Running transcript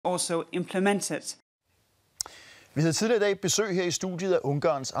also implement it. Vi havde tidligere i dag besøg her i studiet af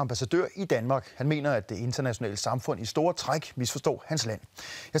Ungarns ambassadør i Danmark. Han mener, at det internationale samfund i store træk misforstår hans land.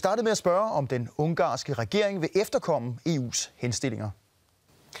 Jeg startede med at spørge, om den ungarske regering vil efterkomme EU's henstillinger.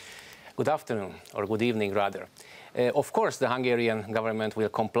 Good afternoon, or good evening rather. Of course, the Hungarian government will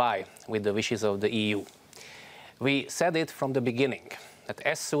comply with the wishes of the EU. We said it from the beginning, that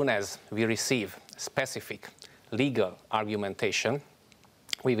as soon as we receive specific legal argumentation,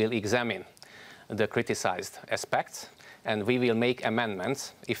 we will examine the criticized aspects, and we will make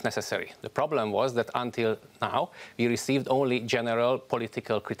amendments if necessary. The problem was that until now, we received only general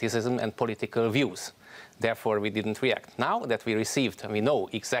political criticism and political views. Therefore, we didn't react. Now that we received, and we know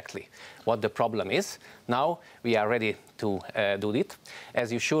exactly what the problem is, now we are ready to do it.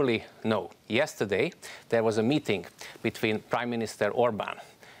 As you surely know, yesterday there was a meeting between Prime Minister Orban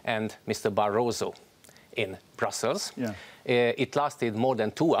and Mr. Barroso in Brussels. Yeah. It lasted more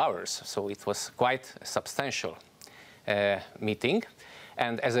than 2 hours, so it was quite a substantial meeting.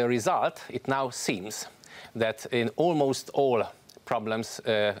 And as a result, it now seems that in almost all problems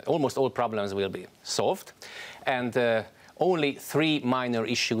will be solved, and only 3 minor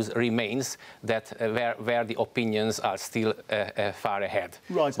issues remains that where the opinions are still far ahead.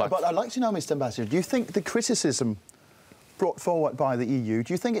 Right, but I'd like to know, Mr. Ambassador, do you think the criticism brought forward by the EU,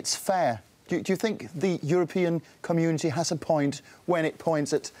 do you think it's fair? Do you think the European community has a point when it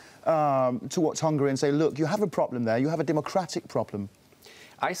points at towards Hungary and say, look, you have a problem there, you have a democratic problem?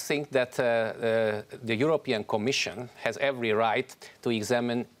 I think that the European Commission has every right to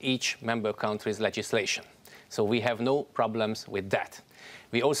examine each member country's legislation. So we have no problems with that.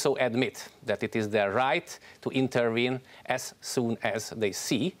 We also admit that it is their right to intervene as soon as they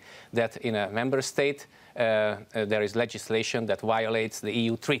see that in a member state there is legislation that violates the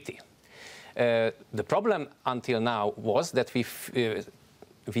EU treaty. The problem until now was that we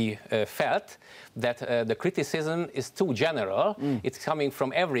felt that the criticism is too general. It's coming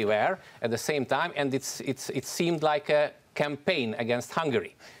from everywhere at the same time, and it seemed like a campaign against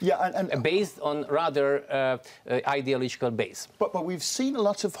Hungary, and based on rather ideological base. But we've seen a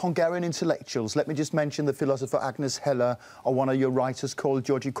lot of Hungarian intellectuals. Let me just mention the philosopher Agnes Heller, or one of your writers called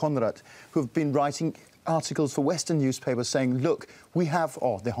Georgi Conrad, who have been writing articles for Western newspapers saying, look, we have,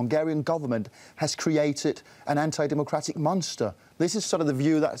 or the Hungarian government has created an anti-democratic monster. This is sort of the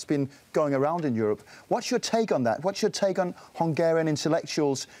view that's been going around in Europe. What's your take on that? What's your take on Hungarian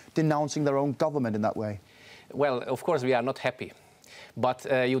intellectuals denouncing their own government in that way? Well, of course, we are not happy, but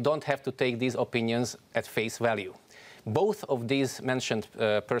you don't have to take these opinions at face value. Both of these mentioned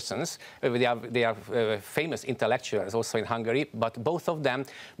persons, they are famous intellectuals also in Hungary, but both of them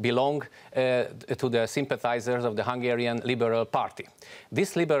belong to the sympathizers of the Hungarian Liberal Party.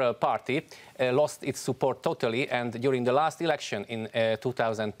 This Liberal Party lost its support totally, and during the last election in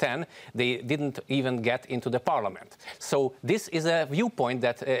 2010, they didn't even get into the parliament. So this is a viewpoint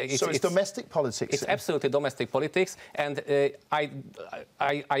that... it's domestic politics? It's absolutely domestic politics, and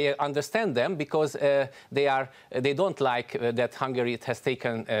I understand them because they don't like that Hungary has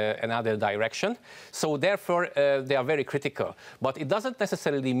taken another direction. So therefore, they are very critical. But it doesn't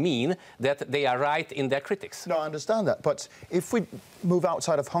necessarily mean that they are right in their critics. No, I understand that. But if we move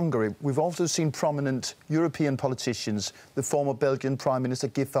outside of Hungary, we've also seen prominent European politicians, the former Belgian Prime Minister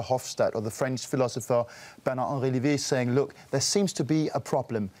Guy Verhofstadt or the French philosopher Bernard-Henri Lévy saying, look, there seems to be a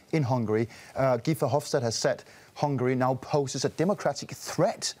problem in Hungary. Guy Verhofstadt has said Hungary now poses a democratic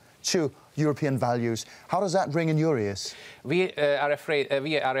threat to European values. How does that ring in your ears? We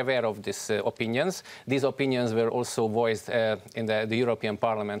are aware of these opinions. These opinions were also voiced in the European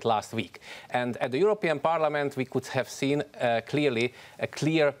Parliament last week. And at the European Parliament, we could have seen clearly a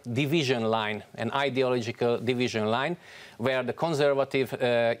clear division line, an ideological division line, where the conservative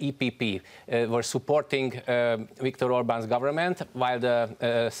EPP were supporting Viktor Orban's government, while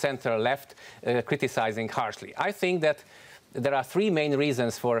the center-left criticizing harshly. I think that there are 3 main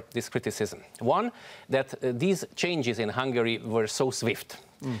reasons for this criticism. One, that these changes in Hungary were so swift.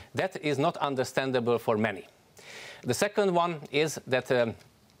 That is not understandable for many. The second one is that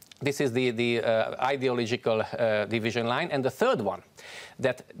this is the ideological division line. And the third one,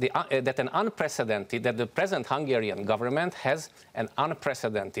 that the present Hungarian government has an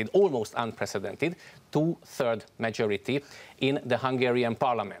unprecedented, almost unprecedented, 2/3 majority in the Hungarian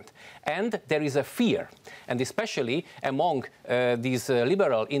parliament. And there is a fear, and especially among these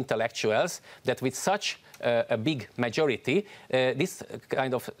liberal intellectuals, that with such a big majority, this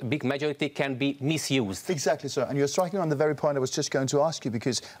kind of big majority can be misused. Exactly, sir. And you're striking on the very point I was just going to ask you,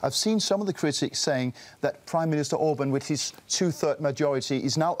 because I've seen some of the critics saying that Prime Minister Orban, with his two-third majority,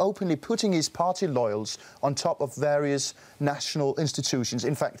 is now openly putting his party loyals on top of various national institutions,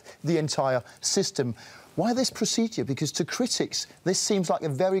 in fact, the entire system. Why this procedure? Because to critics, this seems like a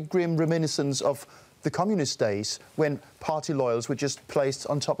very grim reminiscence of the communist days, when party loyals were just placed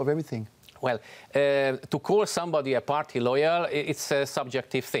on top of everything. Well, to call somebody a party loyal, it's a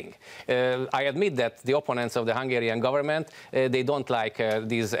subjective thing. I admit that the opponents of the Hungarian government, they don't like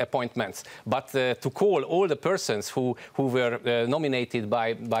these appointments. But to call all the persons who were nominated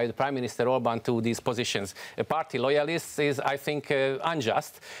by the Prime Minister Orban to these positions party loyalists is, I think,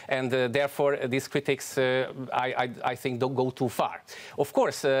 unjust. And therefore, these critics, I think, don't go too far. Of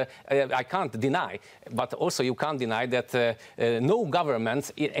course, I can't deny, but also you can't deny that no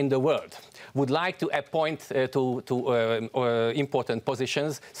government in the world would like to appoint to important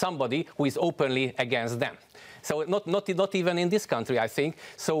positions somebody who is openly against them. So not even in this country, I think.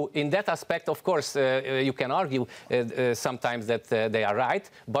 So in that aspect, of course, you can argue sometimes that they are right,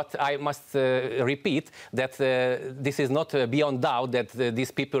 but I must repeat that this is not beyond doubt that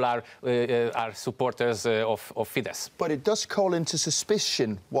these people are supporters of Fidesz. But it does call into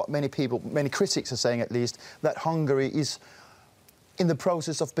suspicion what many critics are saying at least, that Hungary is in the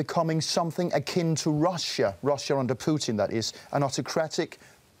process of becoming something akin to Russia under Putin, that is, an autocratic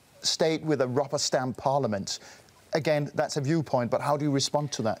state with a rubber stamp parliament. Again, that's a viewpoint, but how do you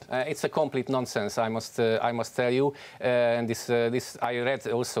respond to that? It's a complete nonsense, I must tell you. And I read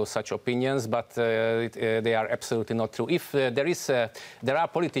also such opinions, but they are absolutely not true. If there are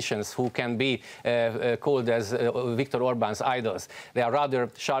politicians who can be called as Viktor Orban's idols, they are rather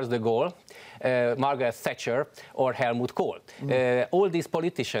Charles de Gaulle, Margaret Thatcher or Helmut Kohl. All these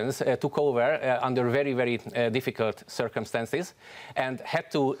politicians took over under very, very difficult circumstances and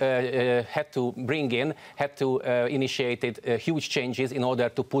had to initiate huge changes in order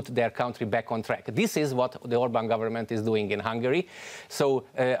to put their country back on track. This is what the Orban government is doing in Hungary. So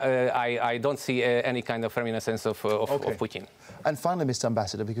I don't see any kind of reminiscence of Putin. And finally, Mr.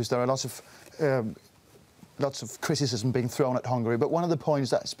 Ambassador, because there are lots of criticism being thrown at Hungary, but one of the points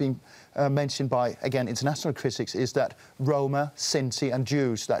that's been mentioned by, again, international critics is that Roma, Sinti and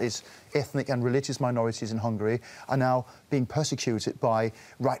Jews, that is ethnic and religious minorities in Hungary, are now being persecuted by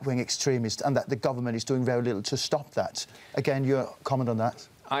right-wing extremists, and that the government is doing very little to stop that. Again, your comment on that?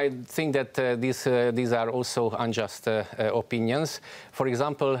 I think that these are also unjust opinions. For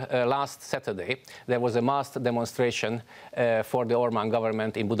example, last Saturday, there was a mass demonstration for the Orban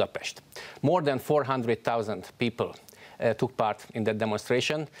government in Budapest. More than 400,000 people took part in that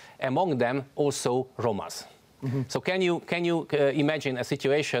demonstration, among them also Romas. So can you imagine a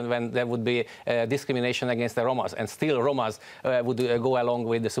situation when there would be discrimination against the Romas, and still Romas would go along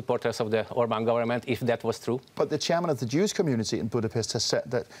with the supporters of the Orban government, if that was true? But the chairman of the Jewish community in Budapest has said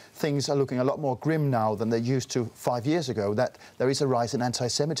that things are looking a lot more grim now than they used to 5 years ago, that there is a rise in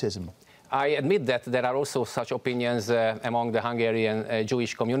anti-Semitism. I admit that there are also such opinions among the Hungarian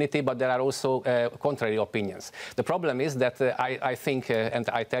Jewish community, but there are also contrary opinions. The problem is that I think, and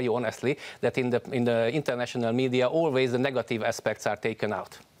I tell you honestly, that in the international media, always the negative aspects are taken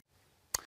out.